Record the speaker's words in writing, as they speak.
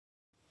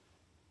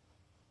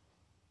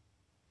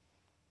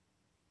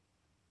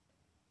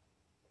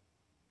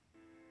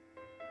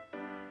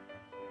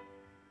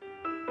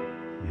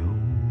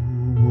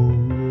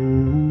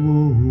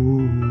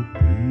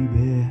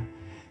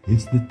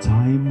is the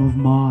time of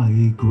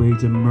my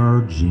great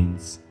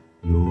emergence.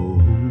 Yo,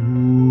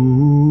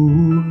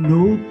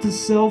 note to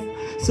self,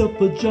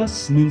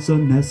 self-adjustments are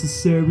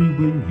necessary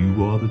when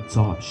you are the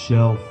top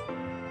shelf.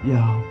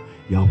 Yo,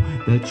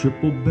 that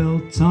triple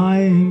bell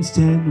times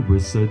 10 where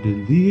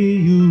suddenly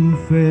you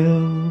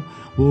fail.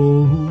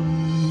 Whoa,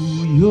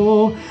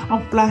 yo,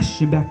 I'm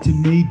flashing back to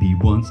maybe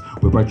once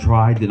where I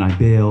tried and I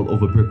bailed.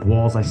 Over brick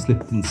walls I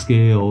slipped and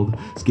scaled,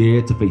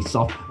 scared to face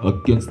off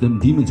against them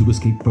demons who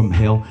escaped from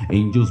hell.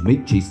 Angels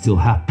make chase till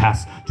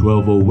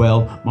 12:30. Oh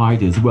well,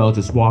 might as well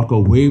just walk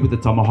away with a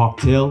tomahawk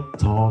tail.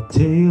 Tall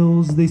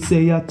tales, they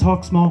say I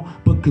talk small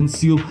but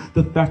conceal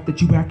the fact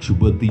that you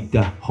actually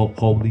the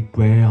holy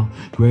grail.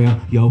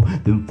 Yo,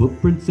 them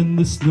footprints in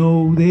the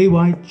snow, they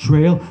white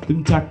trail.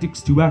 Them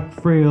tactics to act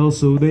frail,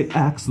 so they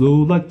act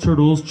slow like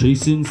turtles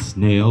chasing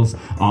snails.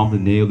 I'm the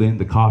nail in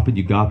the coffin,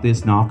 you got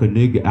this. Knock a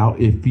nigga out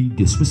if he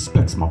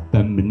disrespects my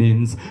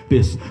feminines.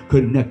 Fists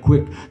connect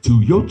quick to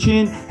your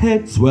chin,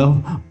 head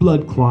swell,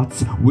 blood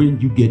clots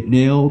when you get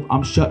nailed.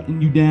 I'm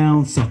shutting you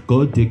down,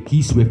 sucker,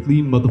 dicky,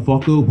 swiftly,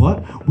 motherfucker.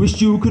 What? Wish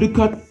you could've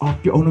cut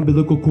off your own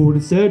umbilical cord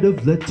instead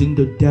of letting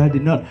the daddy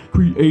nut.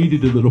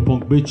 Created a little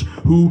punk bitch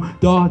who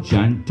dodge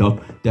and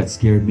duck. That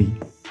scared me.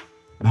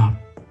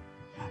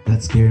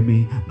 That scared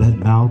me, that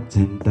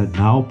mountain, that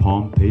now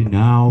Pompeii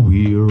now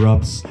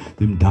erupts.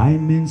 Them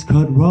diamonds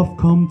cut rough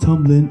come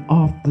tumbling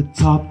off the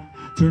top,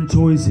 turn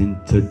toys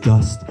into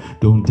dust.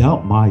 Don't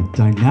doubt my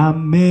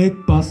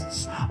dynamic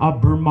busts. I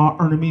burn my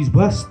enemies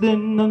worse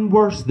than and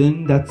worse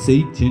than that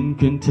Satan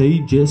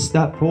contagious,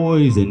 that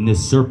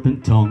poisonous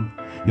serpent tongue.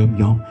 Yum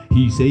yum,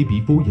 he say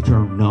before you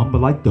turn numb,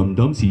 but like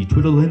dum-dums he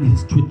twiddling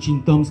his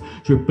twitching thumbs,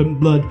 dripping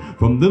blood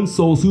from them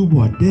souls who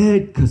are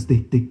dead cause they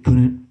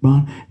couldn't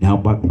run. Now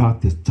back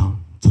this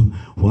tongue,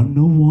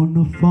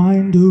 wanna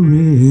find a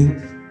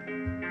rest.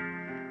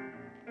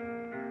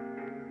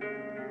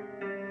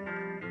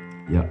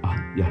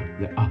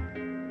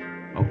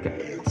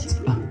 Okay.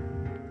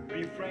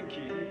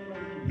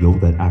 Yo,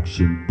 that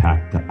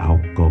action-packed, the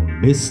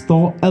alchemist,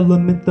 all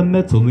element, the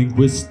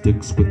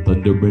metalinguistics with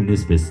thunder in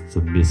his fists,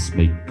 a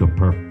make a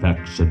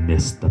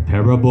perfectionist. A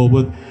parable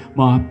with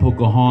my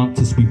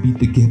Pocahontas, we beat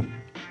the gift,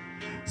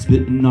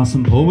 spitting on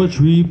some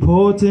poetry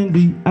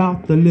potently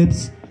out the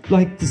lips,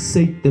 like to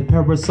say the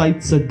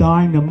parasites are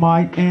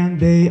dynamite and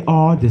they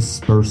are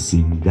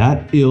dispersing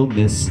that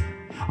illness.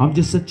 I'm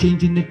just a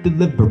changing it,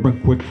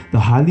 delivering quick the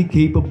highly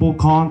capable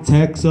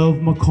context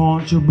of my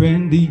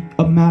conjuring, the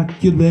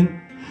immaculate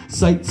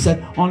sight set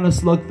on a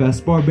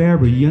slugfest,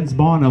 barbarians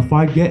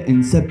bonafide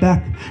getting set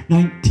back.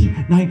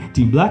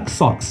 1919 black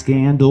sock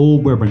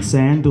scandal, wearing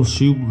sandals,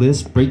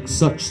 shoeless, break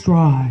such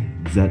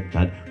strides at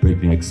that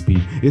breakneck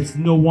speed. It's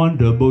no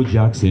wonder Bo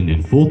Jackson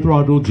in full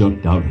throttle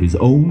jumped out his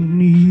own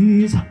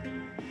knees,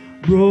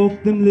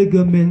 broke them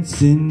ligaments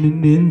in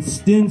an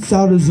instant.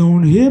 Out his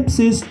own hips,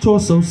 his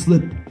torso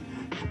slipped,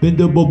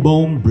 bendable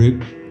bone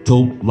brick,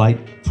 told like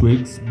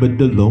twigs, but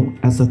alone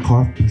as a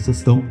carved piece of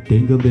stone,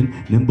 dangling,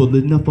 nimble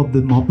enough of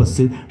the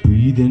opposite,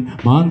 breathing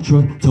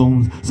mantra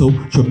tones so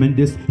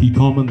tremendous he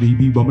commonly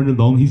be rumming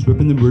along. He's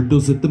ripping them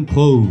riddles at them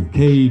clove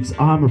caves.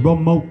 I'm a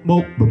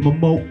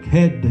remote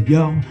head,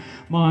 yo.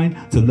 Mind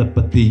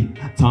telepathy,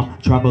 time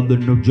traveler,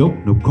 no joke,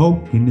 no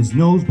coke in his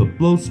nose, but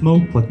blow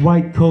smoke like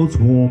white coats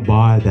worn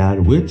by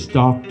that witch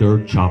doctor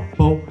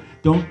Chapo.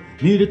 Don't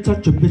need a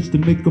touch of bitch to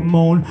make a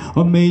moan.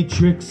 A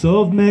matrix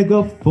of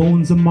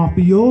megaphones and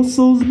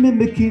mafiosos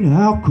mimicking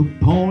Al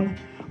Capone.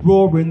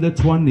 Roar in the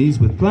 20s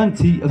with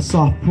plenty of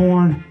soft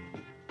porn.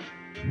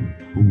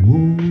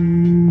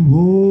 Ooh,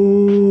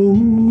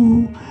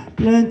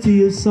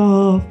 plenty of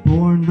soft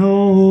porn,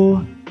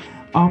 no.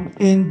 I'm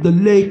in the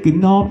lake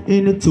and I'm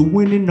in it to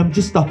win, and I'm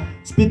just a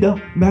spitter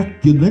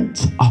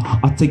immaculate.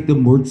 I take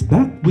them words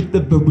back with the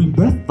very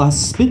breath I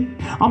spit.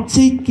 I'm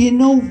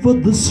taking over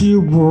this here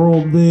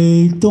world.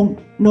 They don't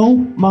know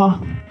my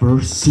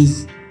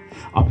verses.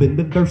 I've been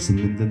versing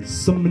and then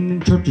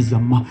summoning churches.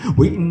 I'm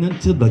waiting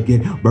until I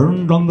get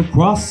burned on the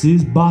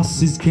crosses.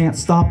 Bosses can't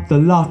stop the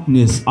Loch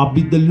Ness. I'll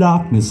be the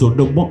Loch Ness or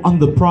the one on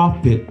the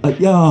prophet.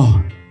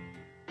 Yeah.